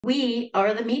We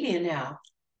are the media now.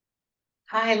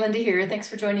 Hi, Linda here. Thanks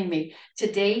for joining me.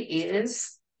 Today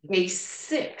is day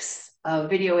 6 of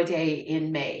Video a Day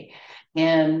in May.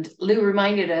 And Lou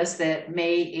reminded us that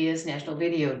May is National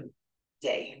Video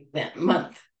Day, that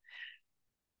month.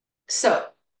 So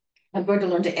I'm going to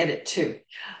learn to edit too.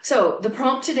 So the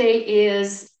prompt today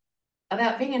is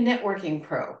about being a networking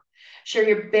pro. Share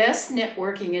your best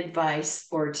networking advice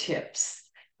or tips.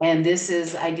 And this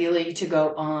is ideally to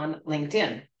go on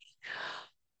LinkedIn.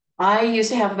 I used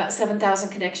to have about 7,000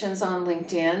 connections on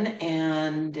LinkedIn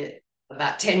and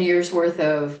about 10 years worth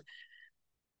of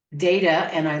data,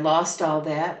 and I lost all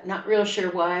that. Not real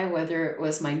sure why, whether it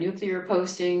was my nuclear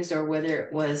postings or whether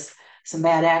it was some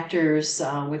bad actors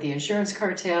with the insurance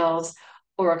cartels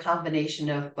or a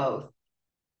combination of both.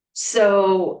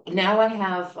 So now I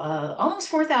have almost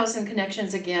 4,000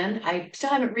 connections again. I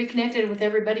still haven't reconnected with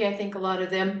everybody. I think a lot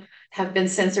of them have been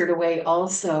censored away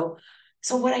also.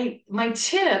 So my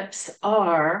tips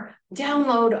are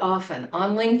download often.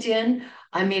 On LinkedIn,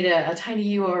 I made a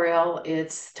tiny URL.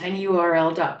 It's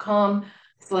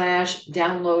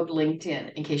tinyurl.com/download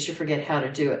LinkedIn in case you forget how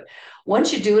to do it.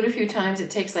 Once you do it a few times, it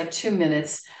takes like 2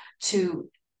 minutes to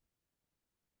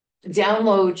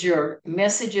download your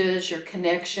messages, your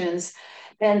connections,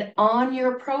 and on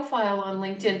your profile on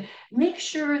LinkedIn, make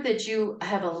sure that you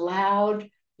have allowed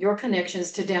your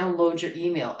connections to download your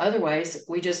email. Otherwise,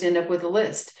 we just end up with a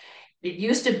list. It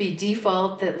used to be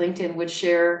default that LinkedIn would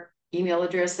share email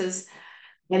addresses,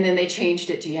 and then they changed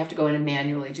it to you have to go in and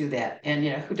manually do that. And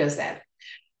who does that?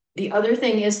 The other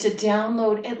thing is to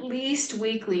download at least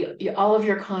weekly all of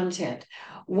your content.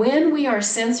 When we are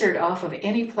censored off of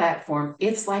any platform,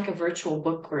 it's like a virtual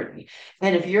book burden.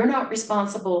 And if you're not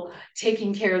responsible,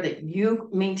 taking care that you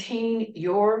maintain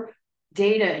your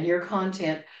data and your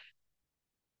content,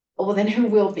 well, then who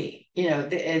will be?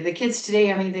 The kids today,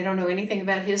 I mean, they don't know anything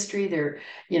about history. They're,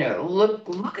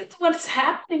 look at what's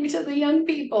happening to the young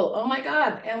people. Oh my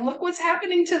God. And look what's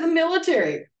happening to the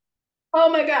military.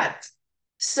 Oh my God.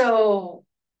 So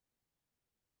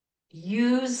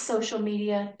use social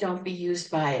media, don't be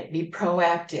used by it, be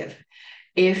proactive.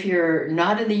 If you're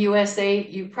not in the USA,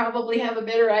 you probably have a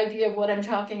better idea of what I'm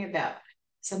talking about.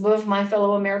 Some of my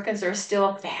fellow Americans are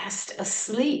still fast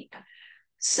asleep.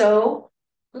 So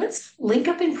let's link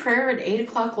up in prayer at 8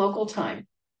 o'clock local time.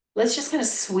 Let's just kind of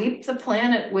sweep the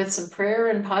planet with some prayer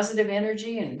and positive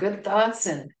energy and good thoughts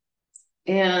and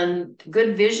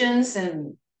good visions.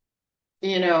 And,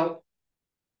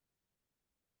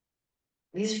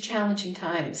 these are challenging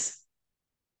times.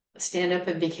 Stand up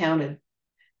and be counted.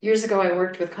 Years ago, I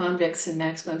worked with convicts in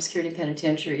maximum security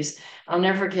penitentiaries. I'll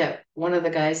never forget, one of the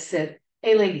guys said,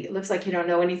 "Hey, lady, it looks like you don't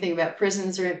know anything about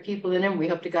prisons or people in them. We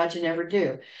hope to God you never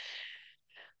do."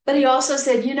 But he also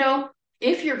said,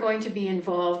 if you're going to be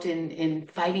involved in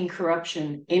fighting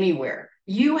corruption anywhere,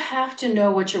 you have to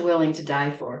know what you're willing to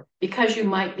die for because you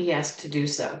might be asked to do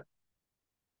so.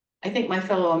 I think my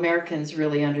fellow Americans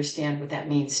really understand what that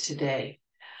means today.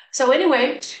 So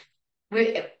anyway,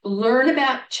 we learn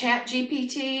about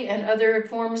ChatGPT and other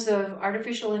forms of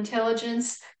artificial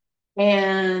intelligence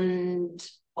and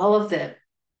all of that.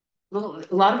 A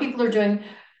lot of people are doing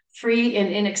free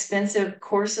and inexpensive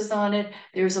courses on it.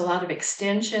 There's a lot of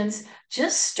extensions.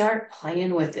 Just start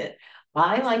playing with it.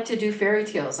 I like to do fairy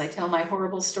tales. I tell my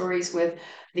horrible stories with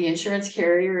the insurance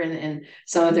carrier and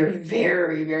some of their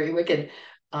very, very wicked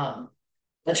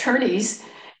attorneys.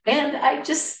 And I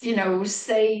just,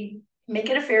 say, make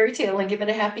it a fairy tale and give it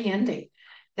a happy ending.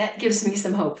 That gives me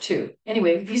some hope too.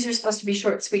 Anyway, these are supposed to be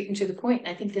short, sweet, and to the point.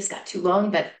 I think this got too long,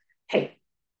 but hey,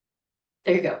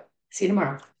 there you go. See you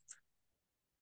tomorrow.